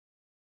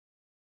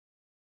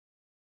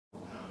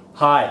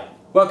Hi,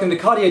 welcome to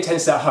Cardio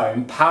Tennis at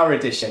Home Power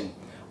Edition.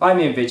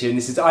 I'm Ian Vidgen,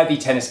 this is IB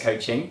Tennis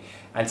Coaching,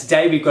 and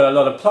today we've got a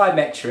lot of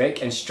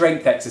plyometric and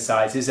strength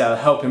exercises that will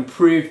help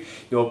improve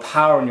your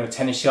power on your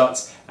tennis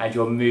shots and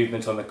your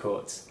movement on the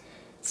courts.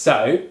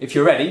 So, if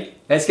you're ready,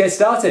 let's get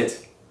started.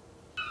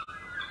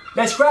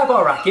 Let's grab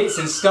our rackets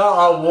and start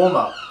our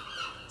warm-up.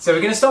 So we're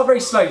going to start very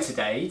slow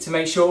today to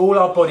make sure all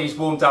our body's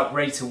warmed up,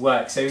 ready to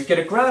work. So we're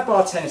going to grab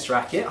our tennis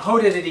racket,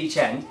 hold it at each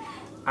end,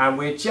 and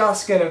we're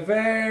just going to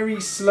very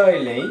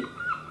slowly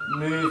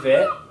move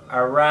it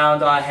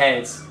around our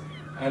heads.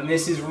 And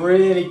this is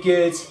really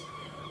good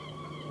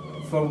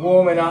for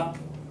warming up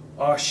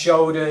our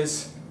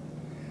shoulders,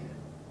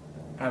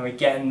 and we're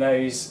getting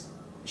those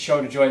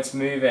shoulder joints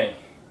moving.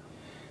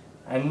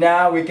 And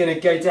now we're going to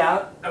go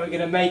down and we're going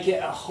to make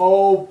it a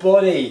whole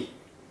body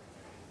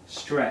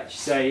stretch.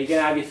 So you're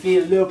going to have your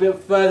feet a little bit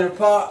further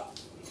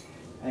apart,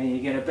 and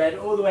you're going to bend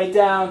all the way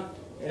down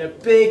in a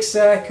big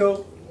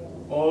circle,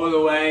 all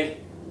the way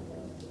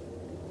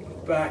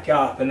back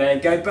up, and then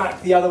go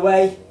back the other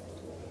way.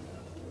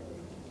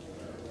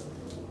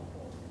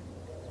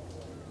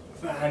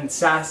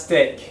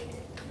 Fantastic.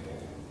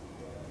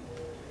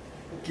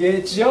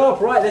 Good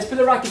job. Right, let's put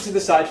the racket to the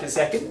side for a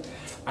second.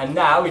 And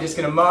now we're just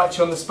going to march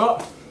on the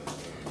spot.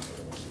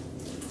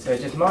 So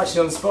just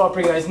marching on the spot,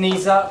 bring those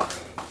knees up,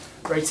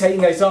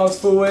 rotating those arms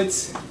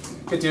forwards.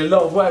 Going to do a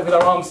lot of work with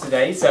our arms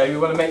today, so we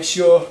want to make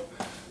sure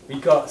we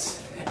got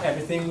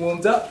everything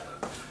warmed up.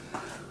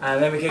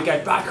 And then we're going to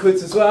go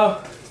backwards as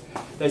well.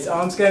 Those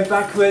arms going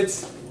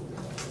backwards.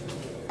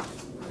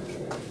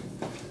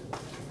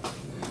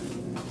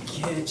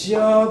 Good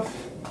job.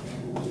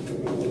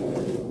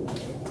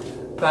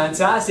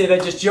 Fantastic,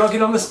 they're just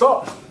jogging on the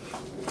spot.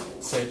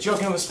 So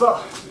jogging on the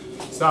spot,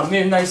 start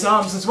moving those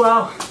arms as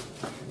well.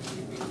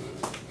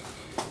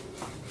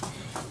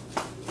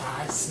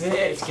 That's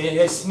it, getting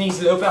those knees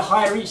a little bit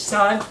higher each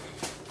time,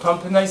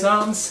 pumping those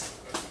arms.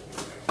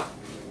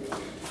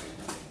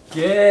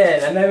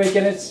 Good, and then we're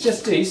going to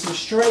just do some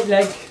straight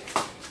leg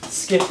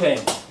skipping.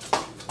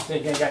 So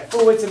you're going to go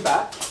forwards and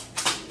back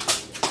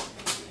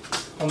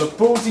on the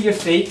balls of your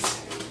feet,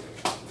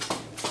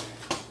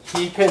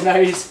 keeping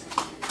those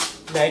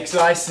legs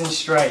nice and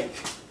straight.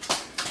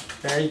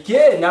 Very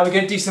good. Now we're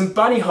going to do some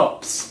bunny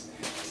hops.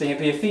 So you're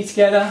going to put your feet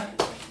together,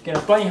 you're going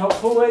to bunny hop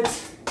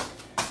forwards,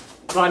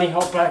 bunny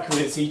hop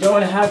backwards. So you don't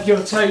want to have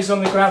your toes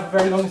on the ground for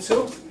very long at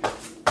all.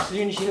 As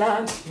soon as you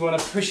land, you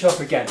want to push off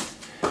again.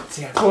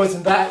 So you go forwards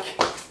and back,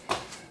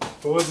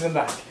 forwards and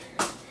back.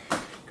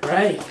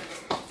 Great.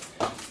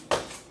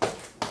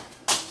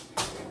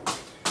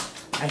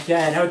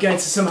 Okay, now we're going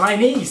to some high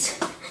knees.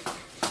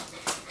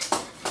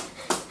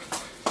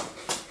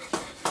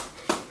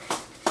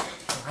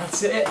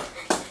 That's it.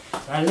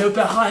 And a little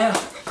bit higher.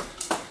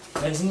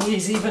 Those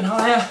knees even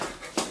higher.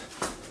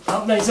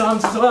 Up those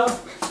arms as well.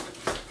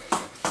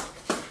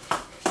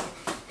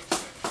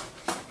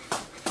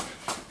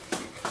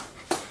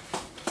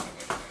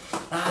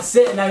 That's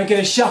it. Now we're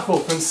going to shuffle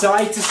from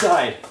side to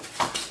side.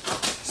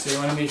 So you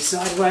want to move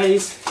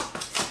sideways.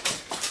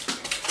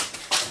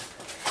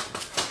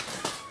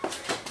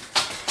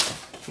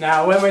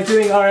 Now when we're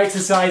doing our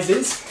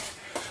exercises,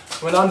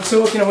 when I'm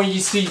talking, I want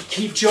you to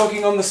keep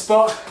jogging on the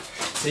spot.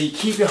 So you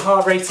keep your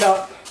heart rate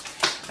up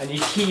and you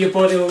keep your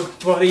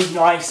body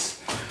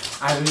nice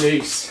and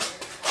loose.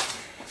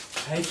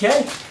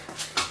 Okay.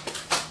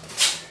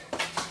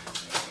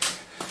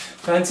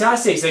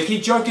 Fantastic. So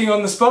keep jogging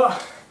on the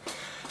spot.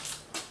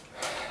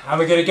 And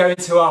we're going to go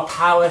into our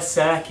power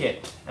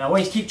circuit. And I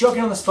want you to keep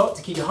jogging on the spot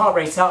to keep your heart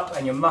rate up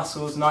and your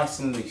muscles nice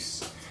and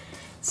loose.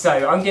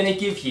 So I'm going to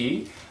give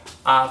you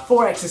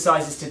 4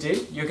 exercises to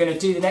do. You're going to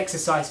do an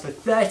exercise for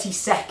 30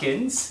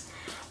 seconds.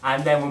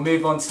 And then we'll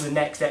move on to the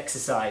next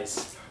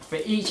exercise. For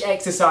each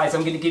exercise,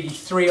 I'm going to give you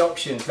 3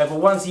 options. Level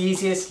 1's the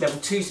easiest, level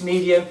 2's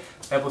medium,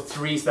 level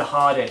 3's the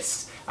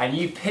hardest. And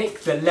you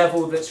pick the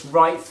level that's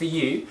right for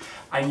you,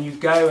 and you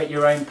go at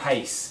your own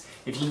pace.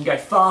 If you can go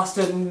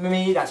faster than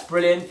me, that's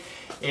brilliant.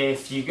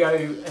 If you go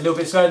a little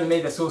bit slower than me,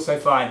 that's also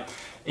fine.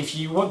 If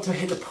you want to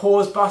hit the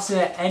pause button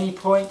at any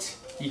point,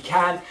 you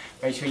can.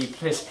 Make sure you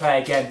press play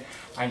again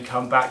and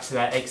come back to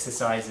their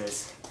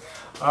exercises.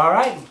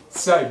 Alright,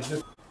 so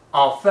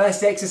our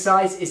first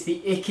exercise is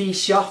the Icky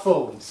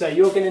Shuffle. So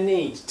you're going to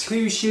need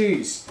 2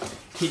 shoes.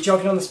 Keep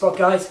jogging on the spot,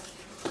 guys.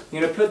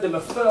 You're going to put them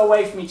a foot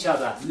away from each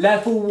other.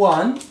 Level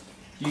 1,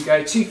 you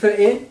go 2 foot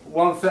in,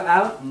 1 foot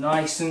out,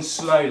 nice and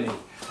slowly.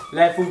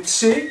 Level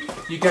 2,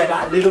 you go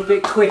that little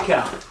bit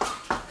quicker.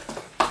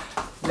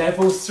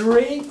 Level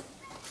 3,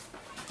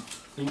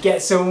 you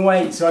get some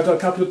weight. So I've got a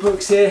couple of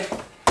books here.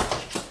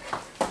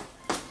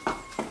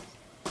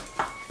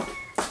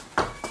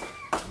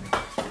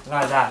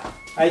 Like that.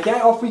 Okay,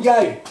 off we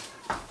go.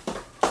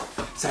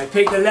 So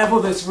pick the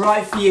level that's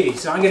right for you.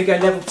 So I'm going to go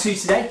level 2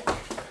 today.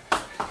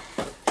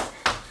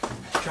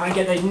 Try and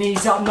get those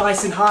knees up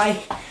nice and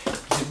high.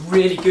 This is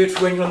really good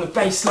for when you're on the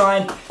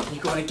baseline.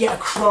 You've got to get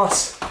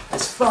across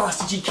as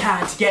fast as you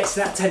can to get to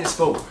that tennis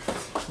ball.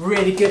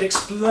 Really good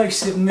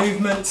explosive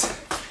movement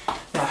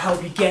that'll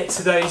help you get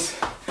to those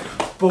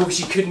balls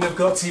you couldn't have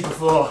got to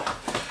before.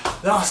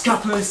 Last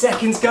couple of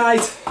seconds,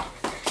 guys.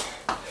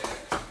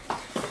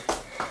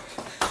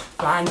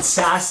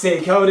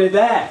 Fantastic, hold it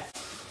there.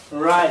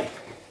 Right,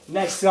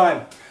 next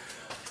time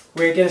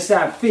we're going to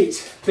stand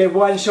feet a bit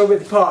wide and shoulder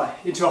width apart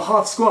into a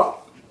half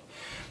squat.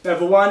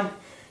 Level 1,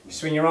 you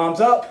swing your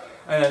arms up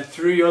and then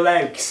through your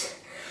legs.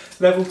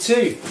 Level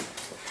 2,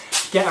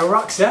 get a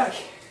rucksack,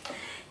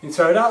 you can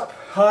throw it up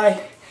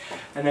high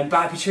and then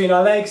back between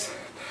our legs.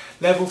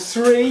 Level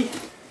 3,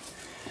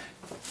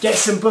 get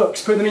some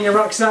books, put them in your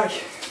rucksack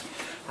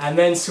and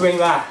then swing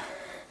that.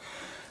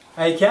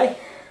 Okay,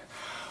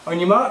 on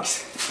your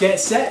marks, get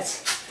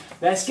set,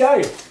 let's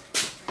go.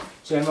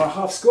 So in my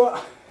half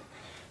squat,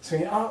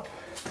 swing it up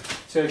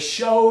to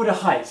shoulder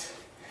height.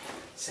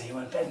 So you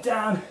want to bend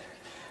down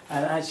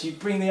and as you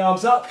bring the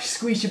arms up,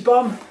 squeeze your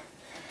bum.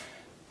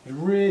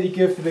 Really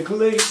good for the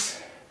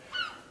glutes,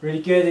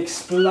 really good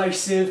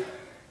explosive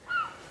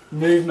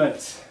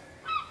movement.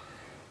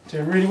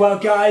 Doing really well,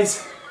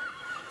 guys.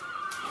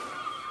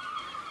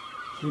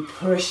 Keep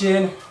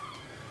pushing.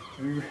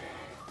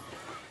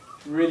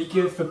 Really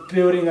good for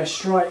building a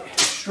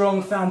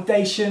strong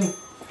foundation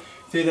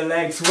through the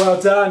legs. Well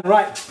done.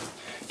 Right.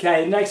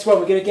 Okay, next one,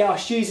 we're going to get our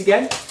shoes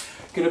again.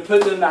 Going to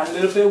put them a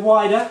little bit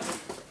wider.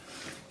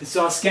 This is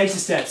our skater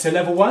step. So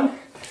level 1,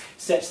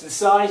 step to the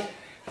side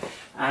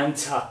and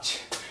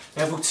touch.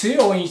 Level 2,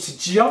 I want you to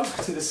jump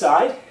to the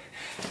side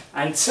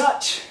and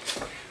touch.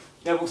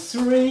 Level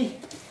 3,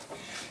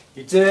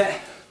 you do it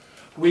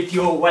with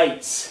your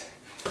weights.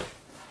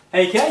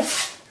 Okay?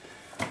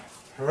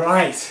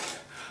 Right.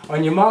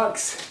 On your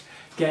marks,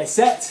 get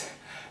set,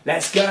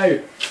 let's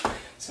go.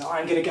 So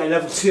I'm going to go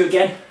level 2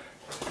 again.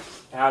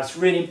 Now it's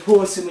really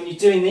important when you're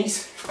doing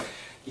these,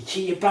 you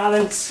keep your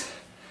balance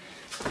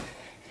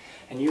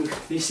and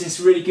this is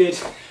really good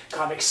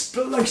kind of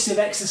explosive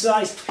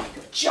exercise. You've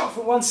got to jump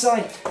from one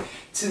side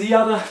to the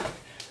other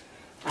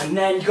and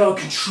then you've got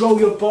to control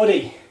your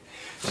body.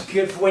 It's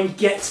good for when you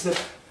get to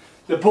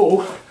the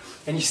ball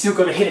and you still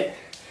got to hit it.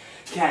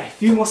 Okay, a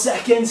few more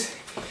seconds,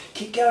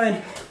 keep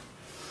going.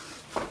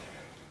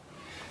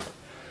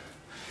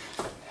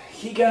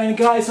 Keep going,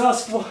 guys,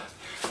 hustle.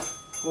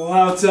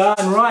 Well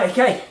done, right,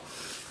 okay.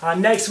 Our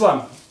next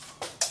one,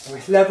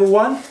 with level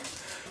 1,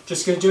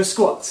 just going to do a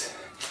squat.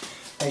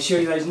 Make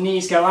sure those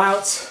knees go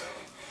out,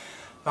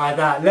 like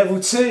that. Level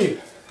 2,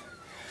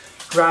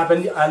 grab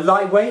a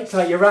light weight,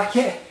 like your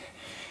racket.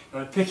 You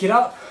want to pick it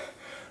up,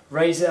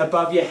 raise it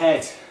above your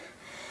head.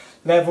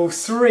 Level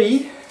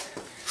 3,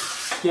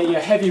 get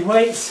your heavy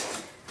weight,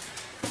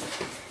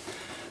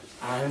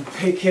 and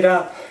pick it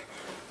up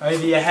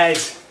over your head.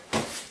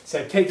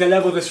 So pick the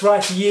level that's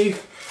right for you,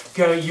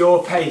 go at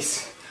your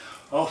pace.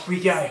 Off we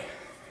go.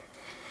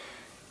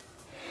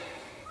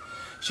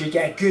 So you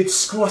get a good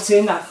squat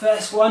in that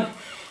first one,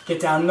 get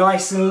down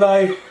nice and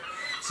low,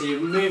 so you're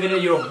moving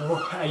at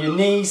your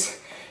knees,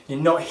 you're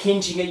not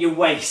hinging at your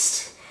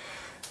waist.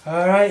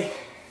 Alright,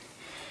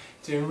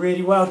 doing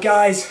really well,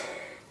 guys.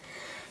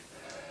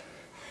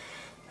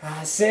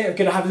 That's it, we're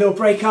going to have a little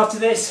break after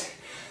this,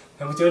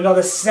 and we'll do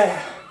another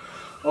set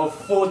of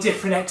 4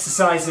 different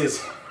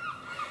exercises.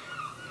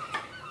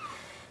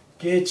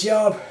 Good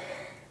job.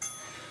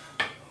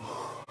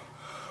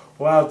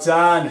 Well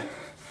done.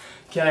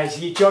 Okay,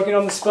 so you're jogging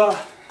on the spot.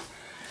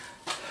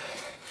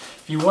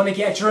 If you want to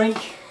get a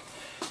drink,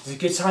 it's a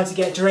good time to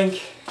get a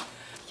drink.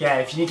 Yeah,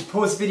 if you need to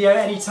pause the video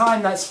at any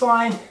time, that's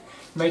fine.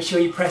 Make sure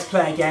you press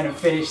play again and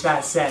finish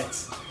that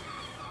set.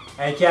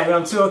 Okay, when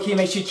I'm talking,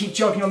 make sure you keep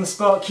jogging on the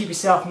spot, keep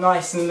yourself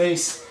nice and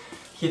loose,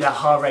 keep that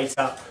heart rate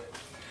up.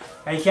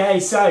 Okay,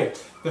 so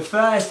the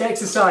first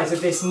exercise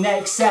of this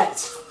next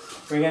set,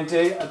 we're going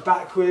to do a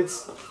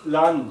backwards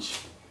lunge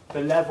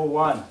for level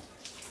 1.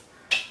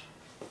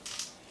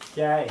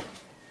 Okay,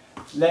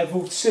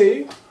 level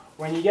 2,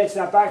 when you get to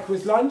that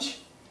backwards lunge,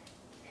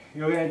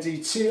 you're going to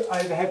do 2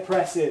 overhead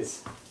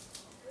presses.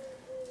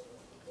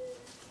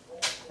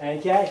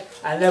 Okay,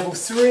 and level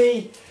 3,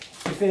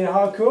 if you're feeling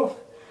hardcore,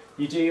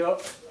 you do your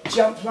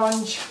jump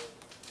lunge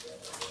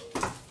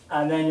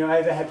and then your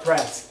overhead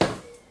press.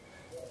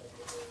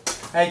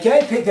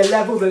 Okay, pick the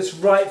level that's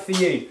right for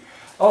you.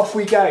 Off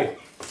we go.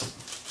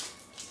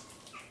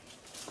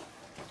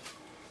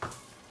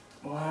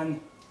 1,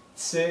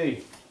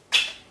 2.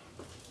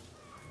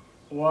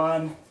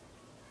 1,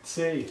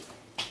 2.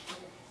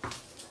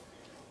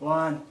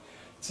 1,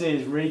 2.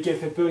 It's really good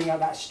for building up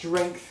that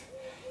strength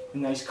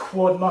in those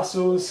quad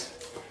muscles.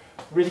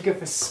 Really good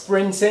for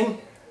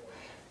sprinting.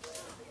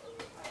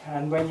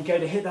 And when you go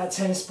to hit that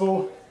tennis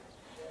ball,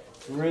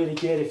 really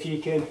good if you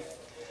can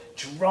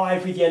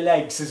drive with your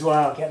legs as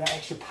well. Get that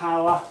extra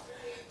power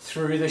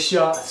through the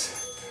shot.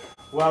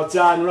 Well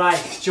done.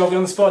 Right, jogging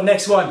on the spot.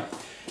 Next one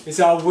is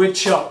our wood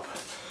chop.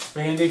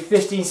 We're going to do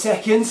 15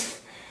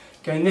 seconds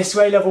going this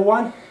way, level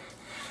 1.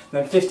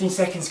 Then 15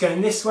 seconds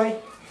going this way,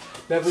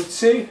 level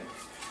 2.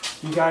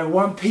 You go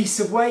 1 piece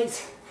of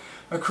weight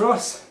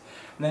across,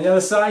 and then the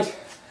other side,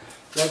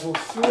 level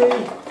 3.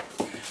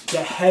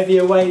 Get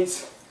heavier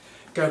weight,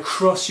 go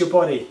across your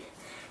body.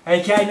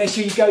 Okay, make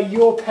sure you go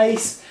your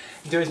pace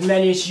Do as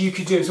many as you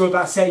can do. It's all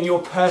about setting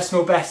your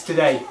personal best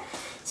today.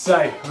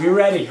 So, we're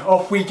ready,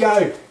 off we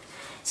go.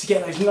 To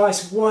get those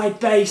nice wide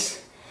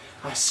base,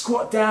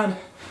 squat down,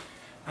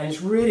 and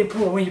it's really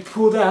important when you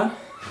pull down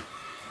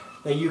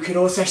that you can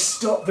also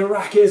stop the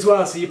racket as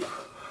well. So you're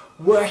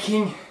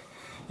working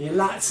your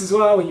lats as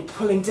well when you're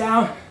pulling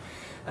down,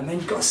 and then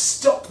you've got to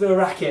stop the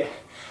racket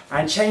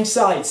and change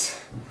sides.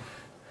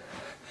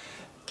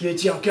 Good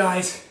job,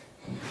 guys.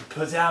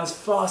 Pull down as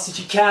fast as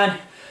you can.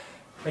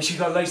 Make sure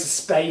you've got loads of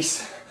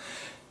space,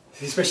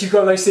 especially if you've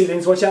got low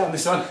ceilings. Watch out on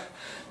this one.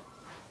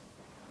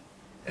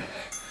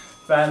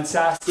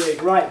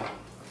 Fantastic. Right,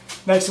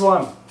 next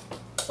one,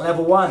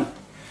 level 1.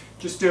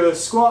 Just do a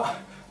squat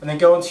and then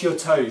go onto your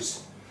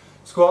toes.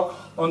 Squat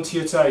onto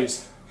your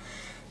toes.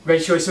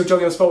 Make sure you're still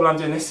jogging on the spot while I'm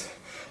doing this.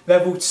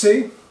 Level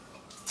 2,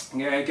 I'm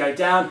going to go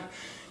down,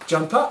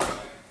 jump up,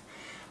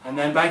 and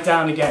then back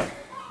down again.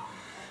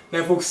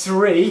 Level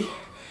 3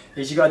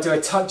 is you've got to do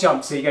a tuck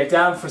jump. So you go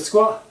down for a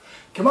squat,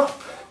 come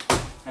up,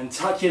 and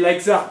tuck your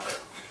legs up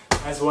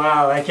as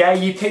well.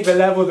 Okay, you pick the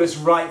level that's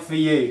right for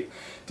you.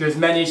 Do as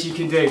many as you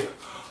can do.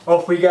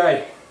 Off we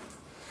go.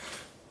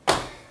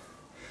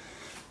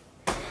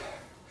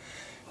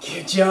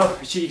 Good job.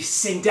 Make sure you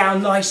sink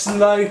down nice and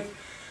low.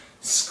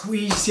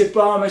 Squeeze your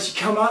bum as you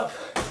come up.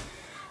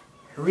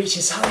 Reach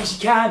as high as you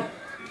can.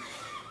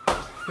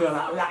 Feel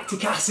that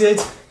lactic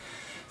acid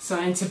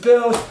starting to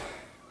build.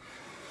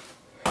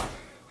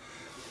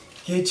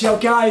 Good job,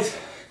 guys.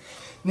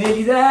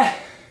 Nearly there.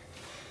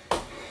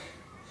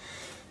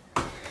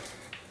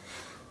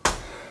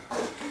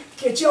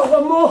 Good job,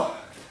 one more.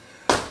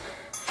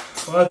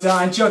 Well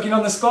done, jogging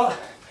on the spot.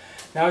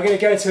 Now we're going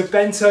to go to a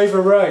bent over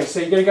row.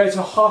 So you're going to go to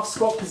a half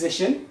squat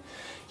position.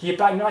 Keep your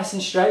back nice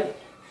and straight.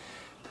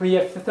 Put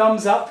your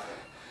thumbs up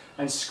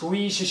and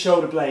squeeze your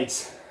shoulder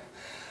blades.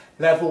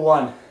 Level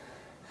 1.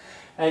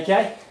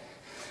 Okay.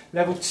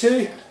 Level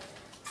 2.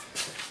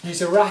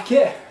 Use a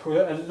racket or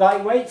a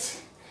lightweight.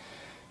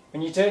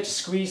 When you do it, just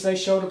squeeze those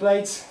shoulder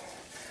blades.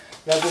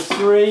 Level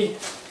 3.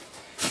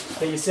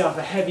 Get yourself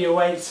a heavier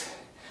weight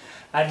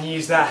and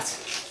use that.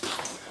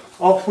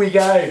 Off we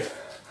go.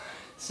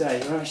 So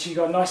make sure you've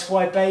got a nice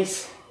wide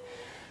base.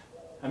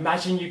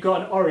 Imagine you've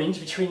got an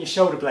orange between your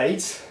shoulder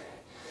blades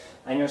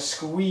and you're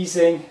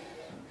squeezing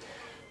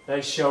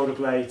those shoulder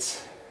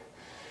blades.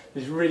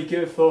 It's really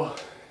good for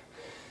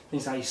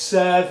things like you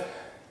serve.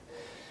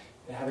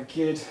 You have a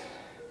good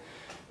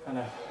kind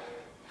of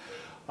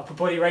upper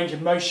body range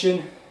of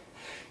motion.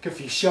 Good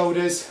for your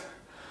shoulders.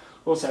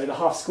 Also the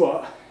half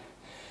squat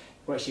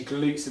works your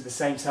glutes at the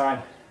same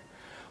time,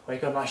 where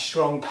you've got a nice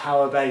strong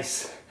power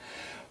base.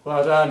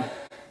 Well done.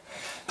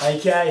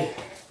 Okay,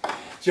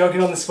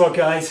 jogging on the spot,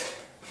 guys.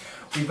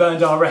 We've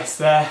earned our rest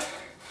there.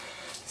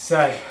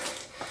 So,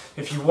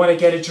 if you want to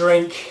get a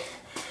drink,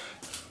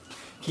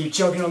 keep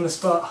jogging on the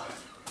spot.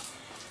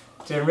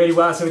 Doing really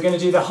well. So we're going to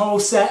do the whole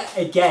set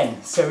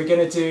again. So we're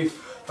going to do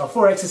our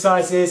 4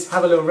 exercises,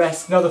 have a little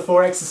rest, another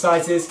 4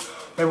 exercises.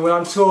 And when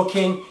I'm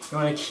talking, you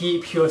want to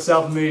keep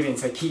yourself moving.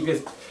 So keep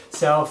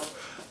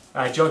yourself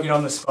jogging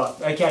on the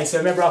spot. Okay, so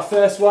remember our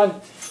first one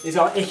is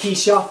our icky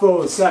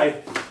shuffle. So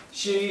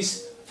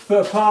shoes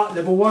foot apart,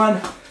 level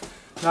 1,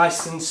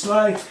 nice and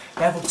slow.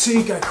 Level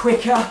 2, go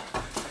quicker.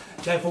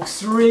 Level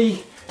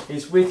 3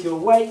 is with your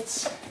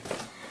weights.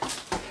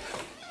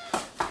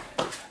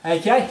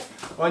 Okay,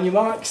 on your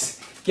marks,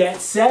 get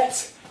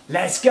set,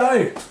 let's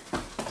go.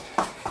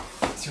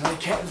 So you want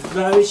to get as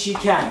low as you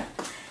can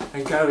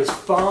and go as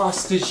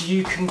fast as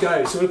you can go.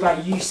 It's all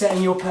about you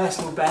setting your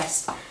personal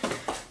best.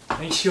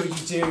 Make sure you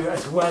do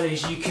as well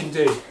as you can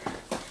do.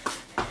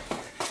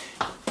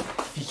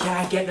 If you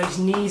can, get those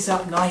knees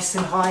up nice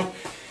and high.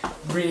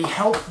 Really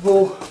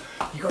helpful.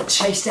 You've got to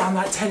chase down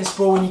that tennis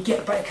ball when you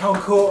get back on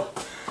court.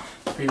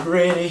 Be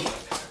really,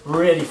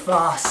 really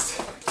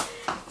fast.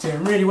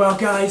 Doing really well,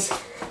 guys.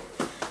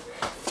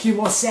 A few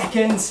more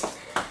seconds.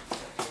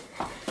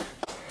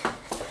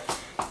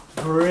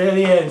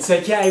 Brilliant.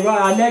 Okay,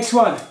 right, our next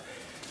one.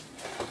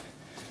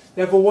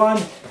 Level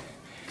 1,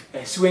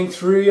 swing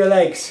through your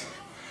legs.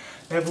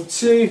 Level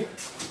 2,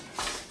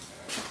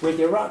 with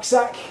your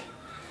rucksack.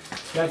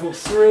 Level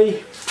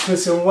 3, put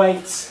some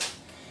weights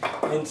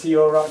into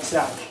your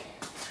rucksack.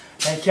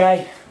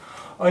 Okay,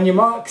 on your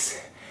marks,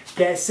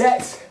 get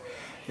set,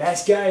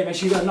 let's go. Make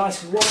sure you've got a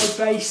nice wide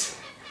base.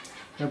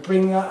 You're going to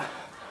bring that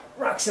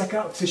rucksack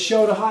up to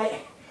shoulder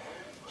height.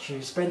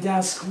 Just bend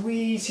down,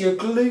 squeeze your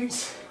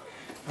glutes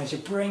as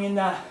you're bringing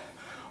that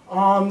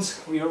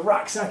arms with your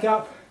rucksack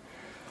up.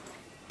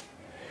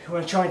 We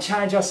want to try and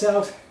challenge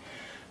ourselves.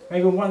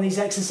 Maybe on one of these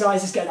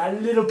exercises, get that a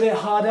little bit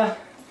harder,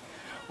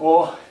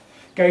 or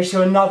go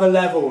to another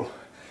level.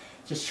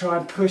 Just try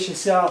and push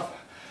yourself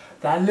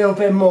that little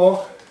bit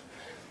more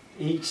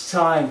each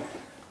time.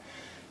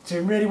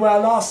 Doing really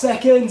well, last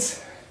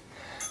seconds.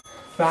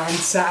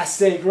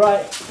 Fantastic,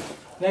 right.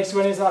 Next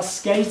one is our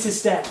skater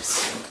steps.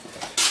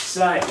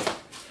 So,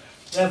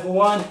 level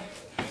 1,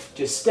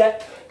 just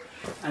step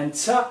and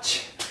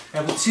touch.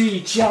 Level 2,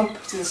 you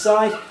jump to the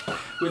side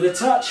with a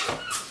touch.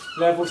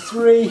 Level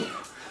 3,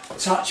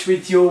 touch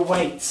with your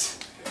weights.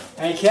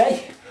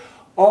 Okay,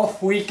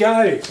 off we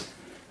go.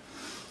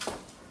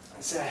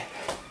 So,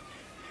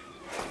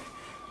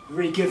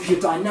 really good for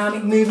your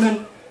dynamic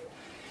movement.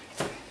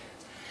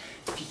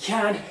 If you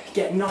can,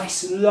 get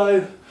nice and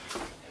low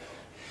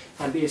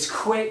and be as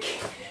quick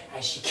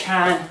as you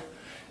can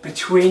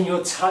between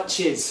your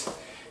touches.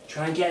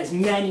 Try and get as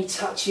many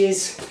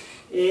touches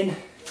in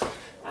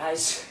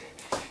as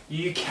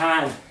you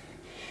can.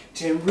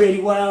 Doing really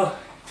well.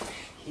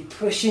 Keep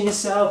pushing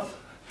yourself.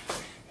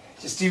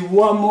 Just do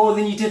one more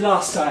than you did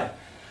last time.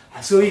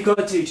 That's all you've got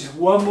to do, just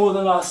one more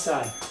than last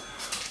time.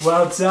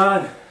 Well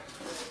done.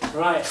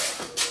 Right.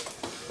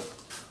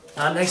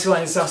 Our next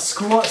one is our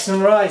squats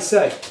and rise.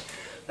 So,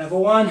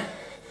 level 1,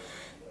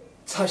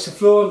 touch the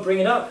floor and bring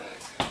it up.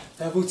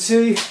 Level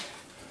 2,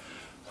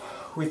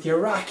 with your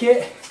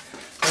racket.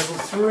 Level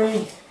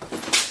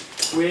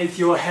 3, with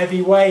your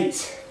heavy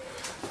weight.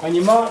 On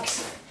your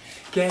marks,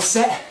 get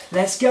set,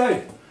 let's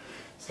go.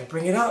 So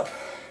bring it up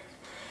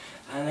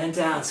and then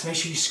down. So make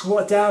sure you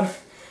squat down,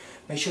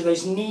 make sure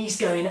those knees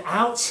going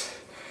out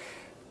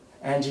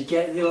and you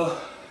get your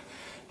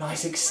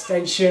nice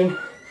extension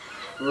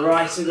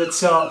right at the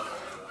top.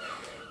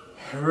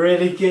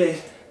 Really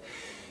good.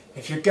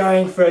 If you're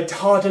going for a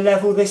harder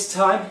level this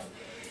time,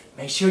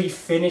 make sure you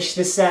finish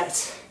the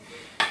set.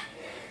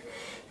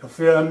 You'll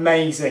feel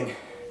amazing.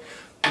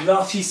 The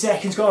last few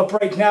seconds, got a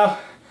break now.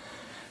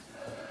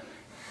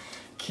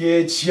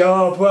 Good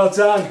job, well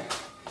done.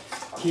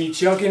 Keep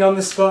jogging on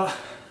the spot.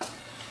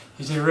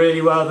 You did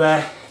really well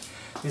there.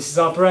 This is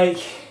our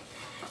break.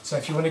 So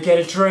if you want to get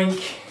a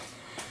drink,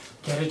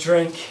 get a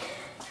drink.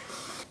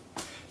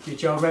 Good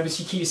job. Remember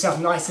to keep yourself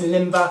nice and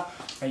limber.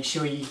 Make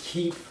sure you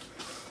keep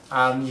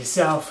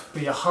yourself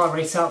with your heart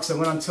rate up so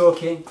when I'm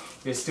talking,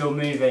 you're still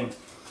moving.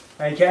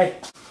 Okay?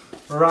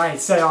 Right,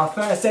 so our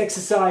first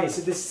exercise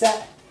of this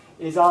set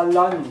is our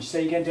lunge. So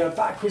you're going to do a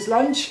backwards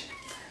lunge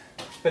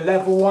for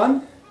level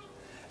 1.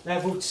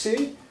 Level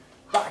 2,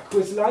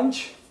 backwards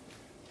lunge,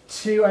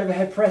 2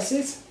 overhead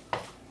presses.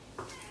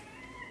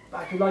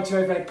 Backward lunge, 2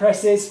 overhead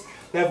presses.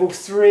 Level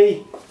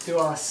 3, do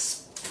our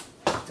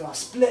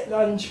split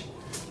lunge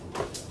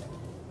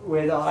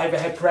with our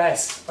overhead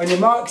press. On your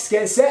marks,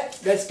 get set,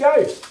 let's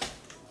go.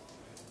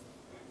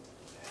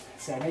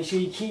 So make sure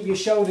you keep your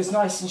shoulders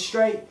nice and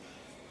straight,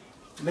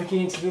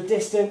 looking into the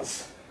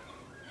distance.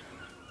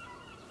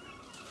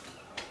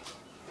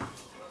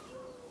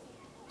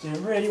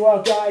 Doing really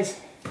well, guys.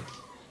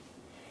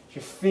 You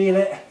feel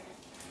it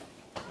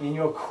in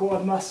your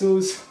quad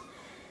muscles.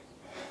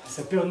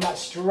 So building that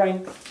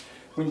strength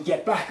when you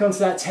get back onto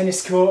that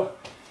tennis court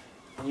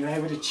and you're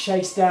able to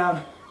chase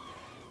down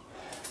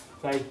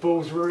those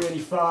balls really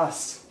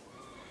fast.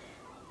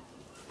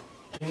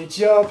 Good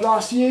job,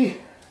 last few.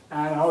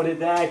 And hold it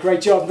there, great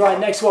job. Right,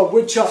 next one,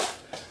 wood chop.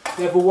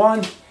 Level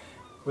 1,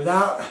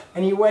 without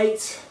any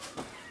weight.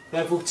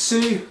 Level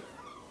 2,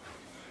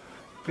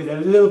 with a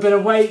little bit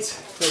of weight.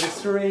 Level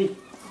 3,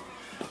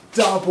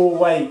 double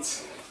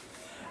weight.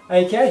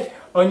 Okay,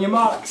 on your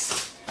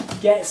marks,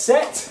 get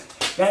set,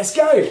 let's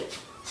go.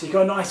 So you've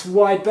got a nice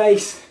wide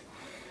base.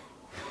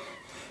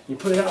 You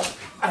put it up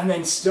and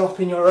then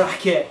stop in your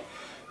racket.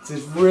 This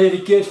is really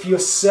good for your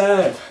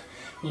serve.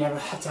 You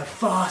have to have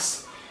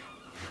fast,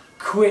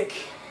 quick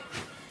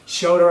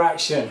shoulder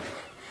action.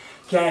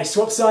 Okay,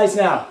 swap sides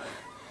now.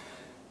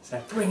 So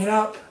bring it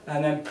up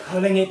and then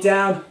pulling it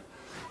down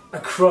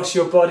across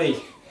your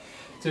body.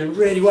 Doing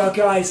really well,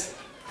 guys.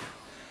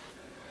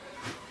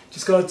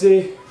 Just got to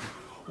do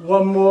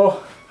one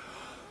more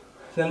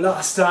than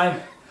last time.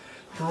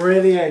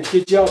 Brilliant,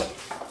 good job.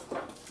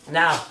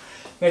 Now,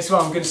 next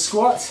one, I'm going to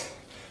squat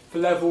for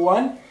level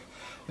 1.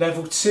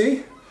 Level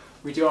 2,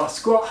 we do our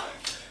squat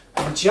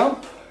and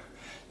jump.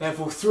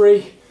 Level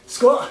 3,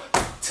 squat,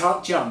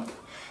 tuck, jump.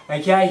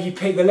 Okay, you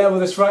pick the level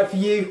that's right for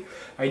you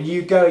and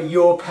you go at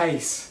your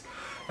pace.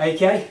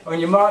 Okay,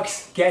 on your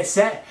marks, get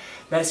set,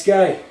 let's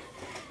go.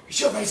 Make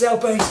sure those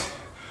elbows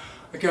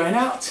are going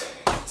out.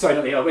 Sorry,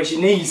 not the elbows,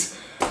 your knees.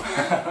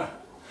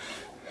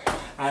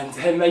 And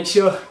then make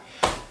sure,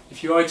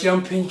 if you are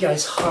jumping, go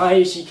as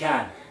high as you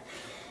can.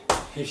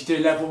 If you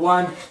do level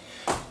 1,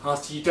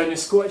 after you've done your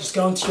squat, just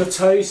go onto your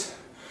toes,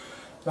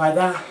 like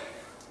that.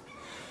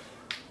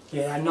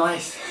 Get that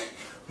nice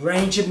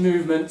range of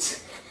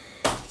movement.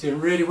 You're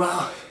doing really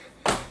well.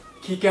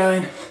 Keep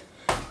going.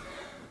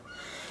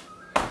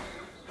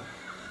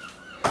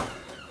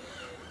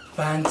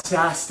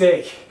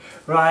 Fantastic.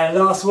 Right,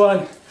 last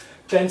one,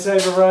 bent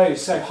over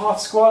rows. So half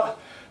squat,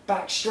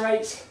 back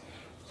straight,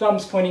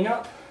 thumbs pointing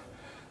up,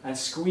 and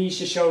squeeze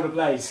your shoulder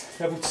blades.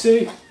 Level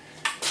 2,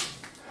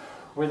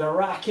 with a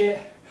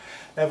racket.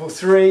 Level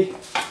 3,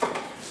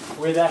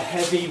 with a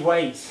heavy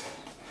weight.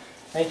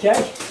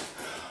 Okay,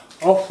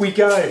 off we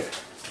go.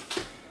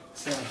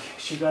 So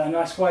you've got a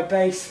nice wide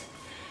base,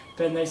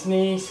 bend those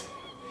knees,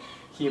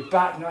 keep your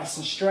back nice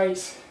and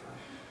straight.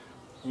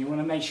 You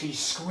want to make sure you're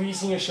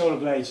squeezing your shoulder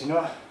blades, you're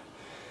not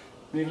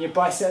moving your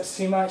biceps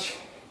too much,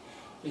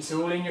 it's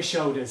all in your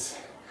shoulders.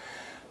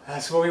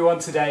 That's what we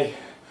want today,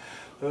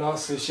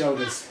 lots of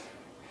shoulders.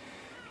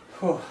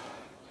 Whew.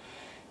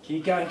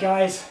 Keep going,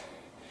 guys,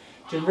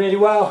 Doing really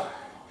well.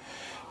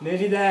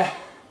 Nearly there.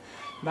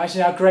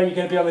 Imagine how great you're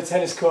going to be on the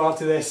tennis court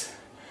after this.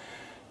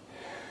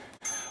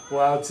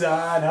 Well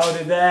done, hold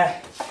it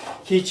there.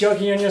 Keep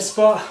jogging on your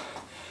spot.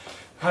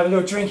 Have a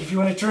little drink if you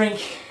want to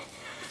drink.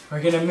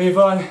 We're going to move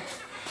on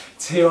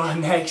to our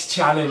next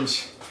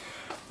challenge.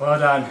 Well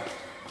done.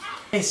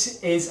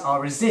 This is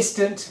our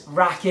resistant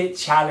racket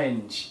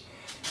challenge.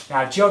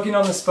 Now jogging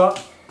on the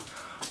spot,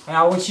 and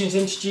I want you to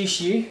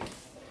introduce you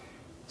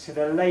to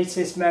the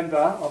latest member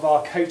of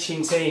our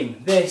coaching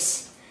team.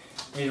 This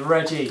is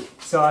Reggie.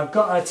 So I've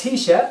got a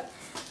t-shirt,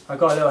 I've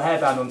got a little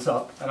hairband on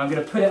top, and I'm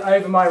going to put it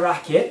over my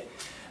racket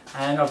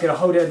and I'm going to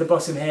hold it at the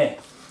bottom here.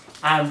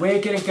 And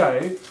we're going to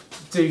go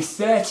do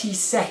 30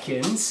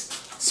 seconds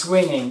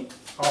swinging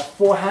our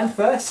forehand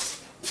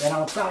first, then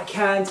our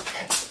backhand,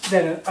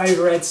 then an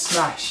overhead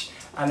smash.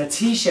 And the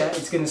t-shirt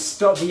is going to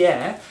stop the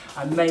air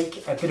and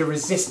make a bit of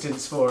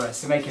resistance for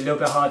us to make it a little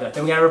bit harder.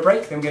 Then we're going to have a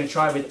break, then we're going to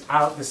try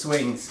without the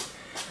swings,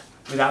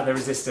 without the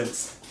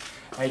resistance.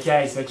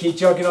 Okay, so keep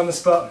jogging on the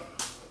spot.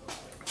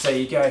 So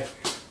you go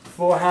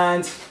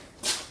forehand,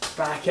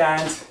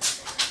 backhand,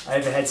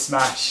 overhead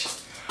smash.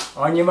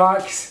 On your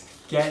marks,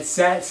 get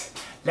set,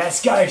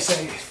 let's go. So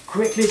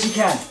quickly as you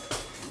can,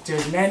 do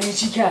as many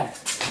as you can.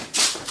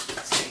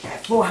 So you go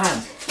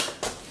forehand,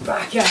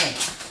 backhand,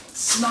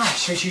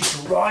 smash as you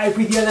drive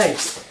with your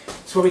legs.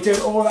 That's what we're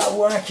doing all that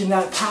work in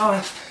that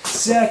power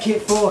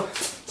circuit for.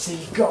 So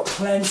you've got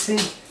plenty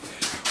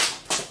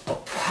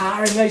of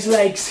power in those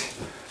legs,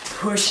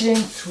 pushing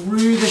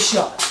through the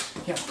shot.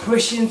 Yeah,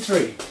 pushing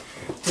through.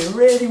 Do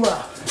really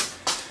well.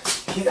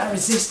 Keep that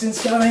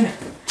resistance going.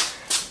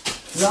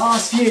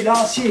 Last few.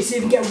 See if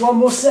you can get one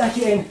more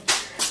circuit in.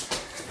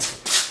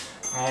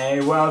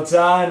 Hey, well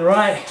done.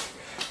 Right,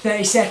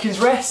 30 seconds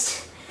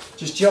rest.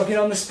 Just jogging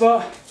on the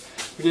spot.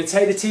 We're going to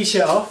take the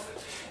t-shirt off.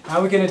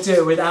 How we're going to do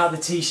it without the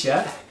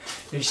t-shirt.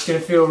 It's just going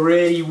to feel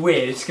really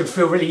weird. It's going to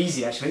feel really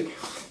easy actually.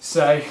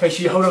 So make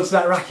sure you hold on to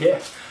that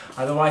racket,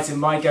 otherwise it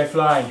might go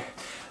flying. And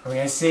we're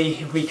going to see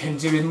if we can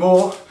do it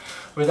more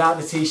without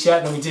the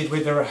t-shirt than we did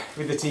with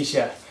the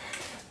t-shirt.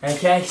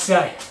 Okay,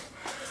 so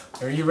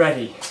are you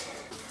ready?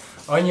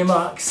 On your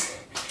marks,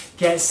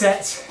 get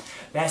set,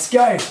 let's go.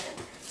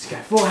 Let's go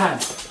forehand,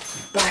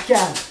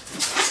 backhand,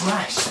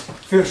 smash.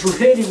 Feels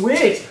really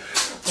weird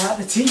without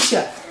the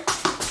t-shirt.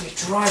 So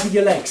drive with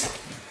your legs.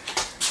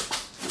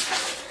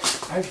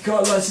 Hope you've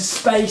got lots of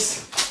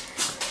space.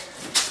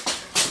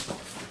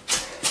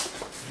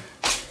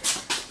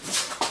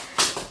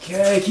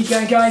 Good, keep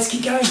going guys,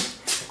 keep going.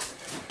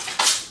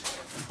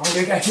 I'm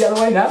going to go the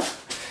other way now.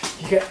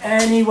 You go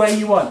any way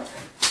you want.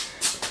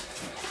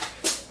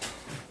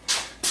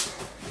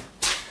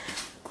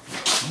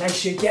 Make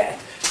sure you get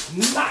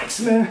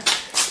maximum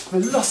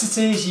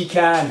velocity as you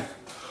can.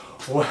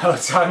 Well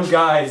done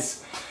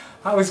guys.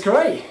 That was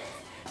great.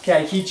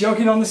 Okay, keep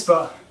jogging on the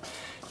spot.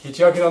 Keep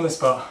jogging on the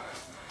spot.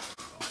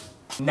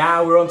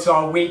 Now we're on to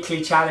our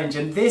weekly challenge,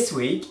 and this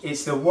week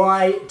it's the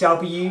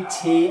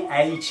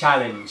YWTA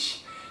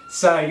challenge.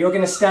 So you're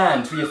going to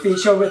stand with your feet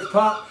shoulder width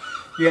apart.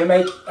 You're going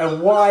to make a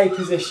Y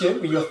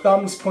position with your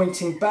thumbs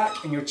pointing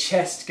back and your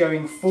chest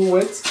going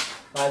forwards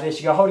like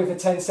this. You're going to hold it for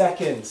 10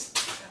 seconds.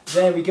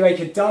 Then we make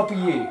a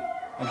W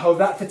and hold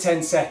that for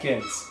 10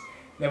 seconds.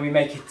 Then we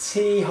make a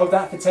T, hold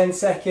that for 10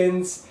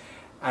 seconds.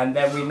 And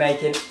then we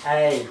make an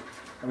A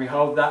and we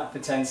hold that for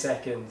 10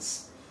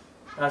 seconds.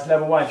 That's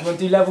level 1. If you want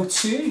to do level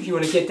 2, you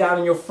want to get down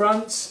on your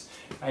front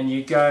and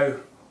you go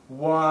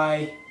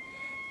Y,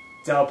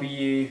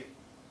 W,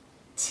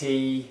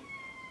 T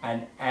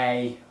and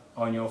A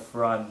on your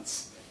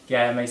front.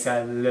 Yeah, it makes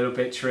that a little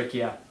bit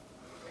trickier.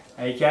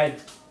 Okay,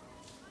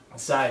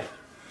 so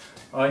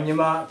on your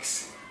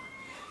marks,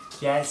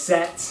 get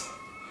set,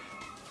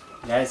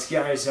 let's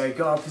go. So you've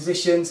got our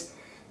positions.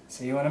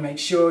 So you want to make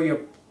sure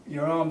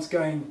your arms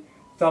going,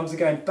 thumbs are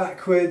going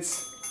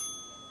backwards.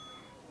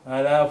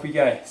 And off we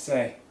go.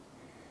 So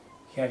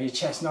you have your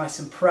chest nice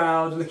and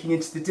proud, looking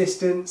into the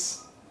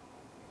distance.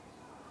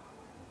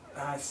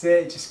 That's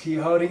it, just keep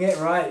holding it.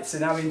 Right, so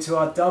now into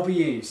our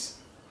W's.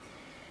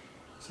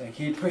 So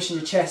keep pushing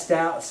your chest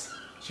out.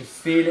 You should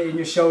feel it in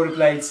your shoulder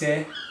blades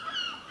here.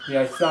 You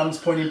know, thumbs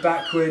pointing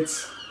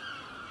backwards.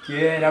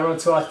 Good, now we're on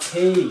to our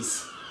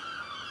T's.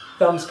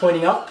 Thumbs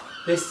pointing up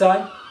this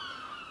time.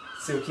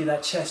 So keep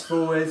that chest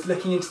forwards,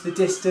 looking into the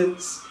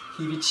distance.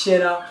 Keep your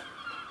chin up.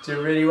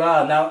 Do really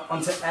well. Now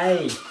onto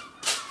A.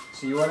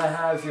 So you want to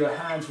have your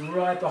hands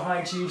right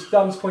behind you,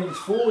 thumbs pointing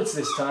forwards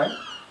this time.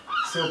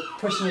 Still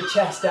pushing your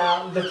chest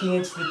out, looking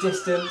into the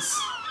distance.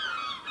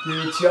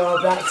 Good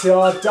job. Back to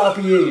our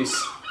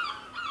W's.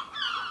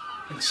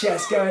 The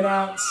chest going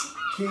out.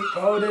 Keep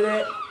holding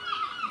it.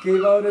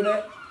 Keep holding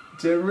it.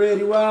 Do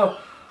really well.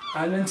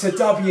 And into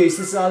W's.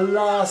 This is our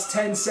last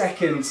 10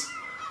 seconds.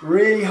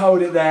 Really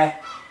hold it there.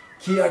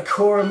 Keep that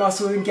core and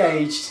muscle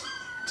engaged.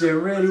 Do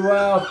really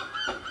well.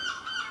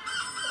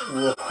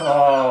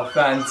 Oh,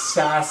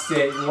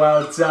 fantastic.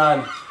 Well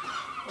done.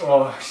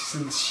 Oh,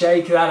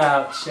 shake that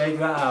out. Shake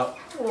that out.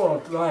 Oh,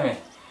 blimey.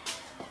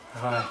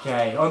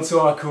 Okay, onto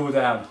our cool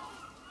down.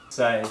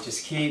 So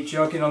just keep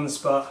jogging on the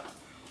spot.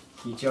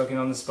 Keep jogging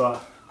on the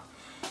spot.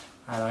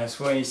 And I just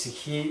want you to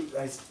keep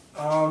those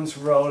arms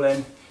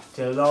rolling.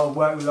 Do a lot of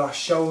work with our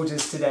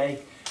shoulders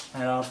today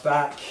and our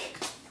back.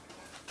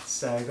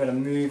 So we're going to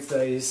move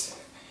those,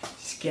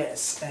 just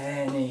get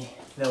any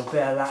little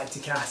bit of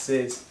lactic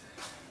acid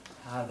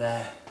out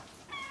there.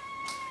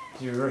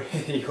 You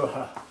really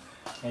are.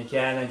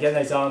 Again,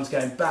 those arms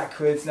going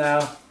backwards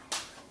now.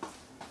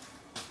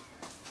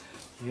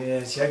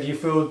 Yes, you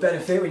feel the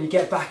benefit when you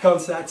get back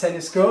onto that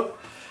tennis court.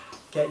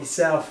 Get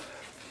yourself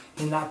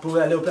in that ball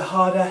a little bit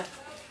harder,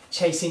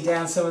 chasing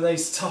down some of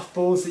those tough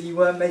balls that you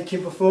weren't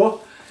making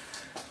before.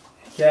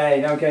 Okay,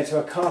 now we're going to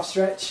a calf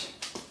stretch.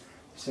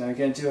 So we're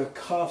going to do a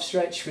calf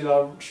stretch with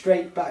our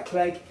straight back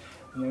leg,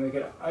 and then we're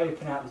going to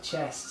open out the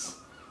chest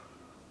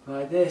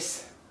like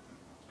this.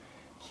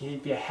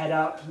 Keep your head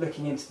up,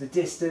 looking into the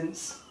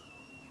distance.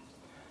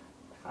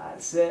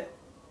 That's it.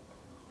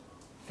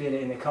 Feel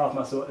it in the calf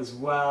muscle as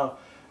well,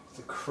 it's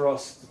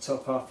across the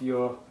top half of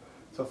your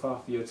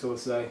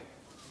torso.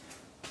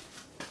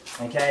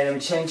 Okay, then we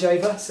change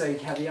over, so you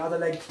have the other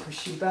leg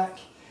pushing back.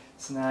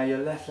 So now your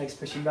left leg's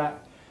pushing back.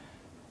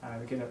 And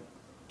we're going to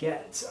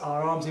get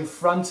our arms in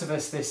front of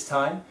us this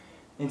time,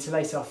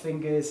 interlace our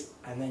fingers,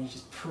 and then you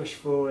just push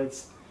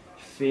forwards.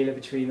 Feel it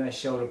between those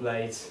shoulder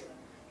blades.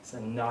 It's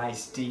a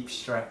nice deep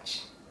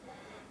stretch.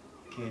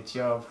 Good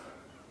job.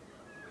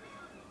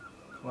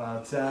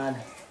 Well done.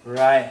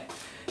 Right,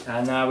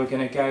 and now we're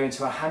going to go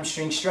into a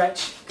hamstring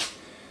stretch.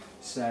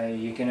 So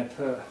you're going to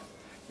put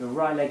your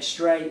right leg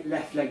straight,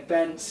 left leg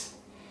bent.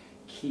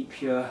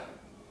 Keep your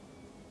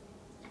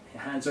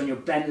hands on your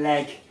bent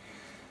leg.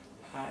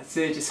 That's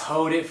it, just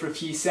hold it for a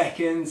few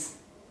seconds.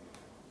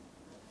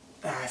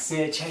 That's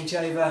it, change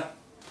over.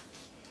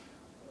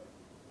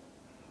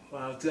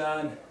 Well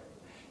done.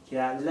 Get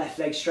that left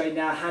leg straight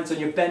now, hands on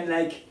your bent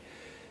leg.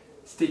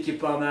 Stick your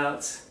bum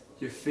out.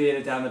 You feel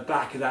it down the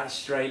back of that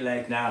straight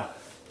leg now.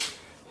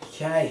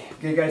 Okay,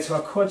 we're going to go to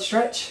our quad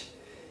stretch.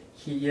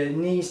 Keep your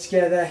knees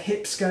together,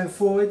 hips going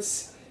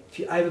forwards. If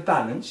you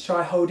overbalance,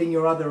 try holding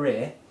your other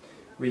ear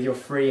with your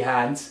free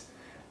hand.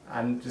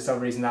 And for some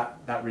reason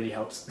that really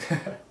helps.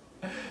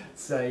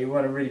 So you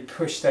want to really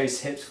push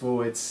those hips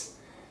forwards.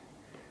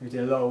 We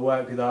did a lot of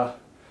work with our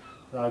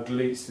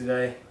glutes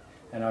today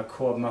and our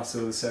quad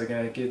muscles, so we're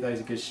going to give those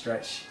a good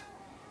stretch.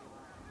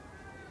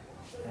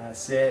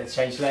 That's it,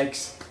 change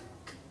legs.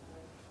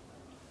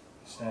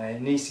 So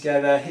knees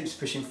together, hips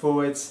pushing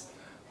forwards,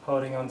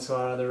 holding onto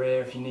our other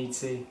ear if you need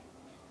to.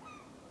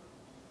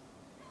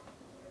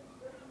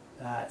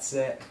 That's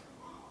it.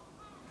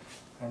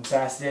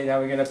 Fantastic. Now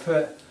we're going to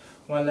put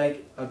one leg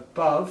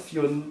above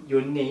your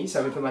knee. So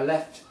I'm going to put my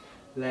left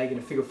leg in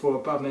a figure four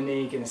above my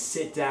knee. Going to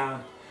sit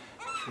down.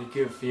 It's really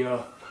good for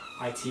your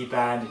IT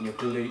band and your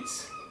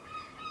glutes.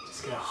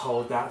 Just going to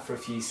hold that for a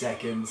few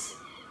seconds.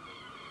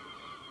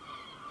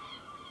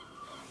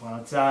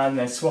 Well done.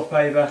 Then swap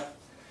over.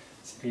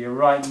 So put your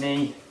right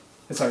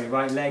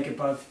leg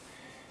above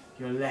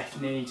your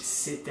left knee. Just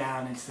sit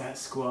down into that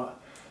squat.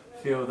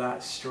 Feel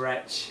that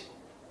stretch.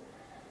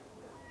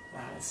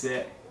 That's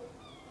it.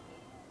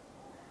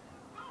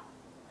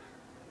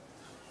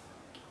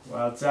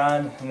 Well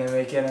done. And then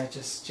we're going to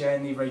just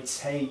gently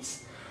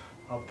rotate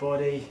our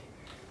body.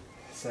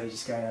 So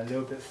just going a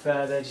little bit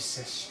further, just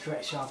to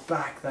stretch our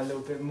back that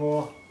little bit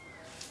more.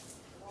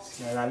 Just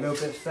going a little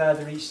bit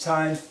further each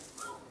time.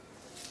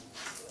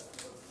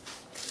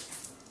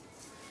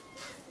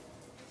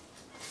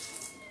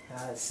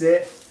 That's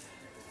it.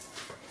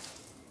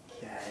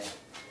 Okay.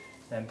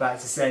 Then back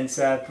to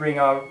centre. Bring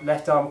our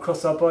left arm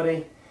across our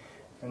body.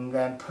 And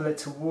then pull it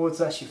towards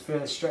us. You feel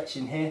a stretch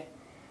in here.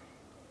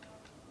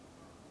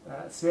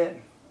 That's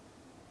it.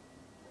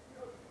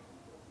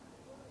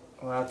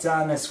 Well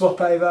done. Then swap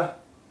over.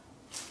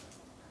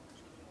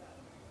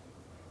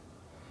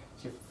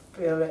 You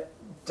feel it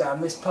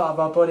down this part of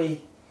our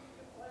body.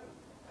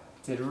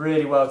 Did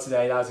really well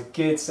today. That was a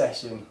good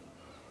session.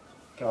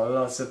 Got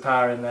lots of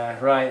power in there.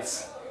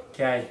 Right.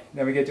 Okay.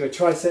 Then we're going to do a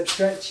tricep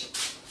stretch.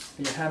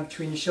 Put your hand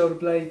between your shoulder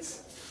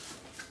blades.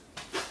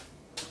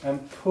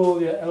 And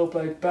pull your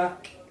elbow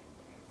back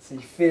so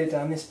you feel it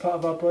down this part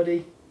of our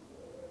body.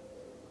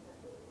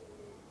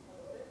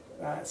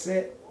 That's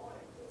it.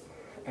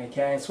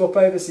 Okay, and swap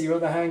over so your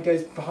other hand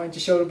goes behind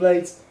your shoulder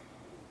blades.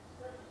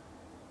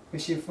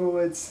 Pushing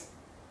forwards.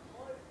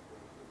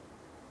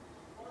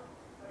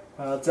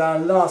 Well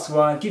done. Last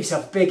one. Give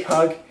yourself a big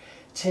hug.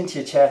 Chin to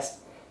your chest.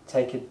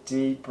 Take a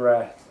deep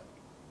breath.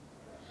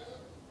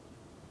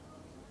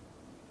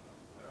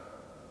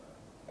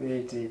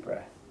 Big deep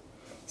breath.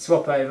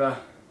 Swap over.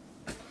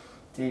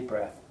 Deep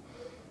breath.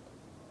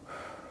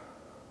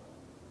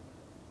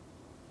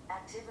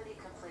 Activity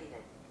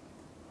completed.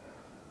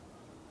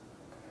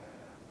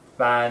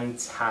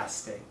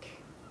 Fantastic.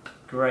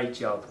 Great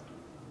job.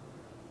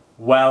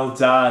 Well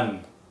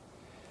done.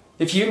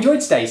 If you enjoyed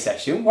today's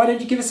session, why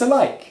don't you give us a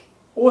like?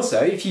 Also,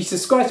 if you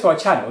subscribe to our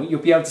channel, you'll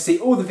be able to see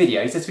all the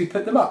videos as we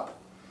put them up.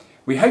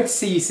 We hope to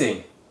see you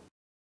soon.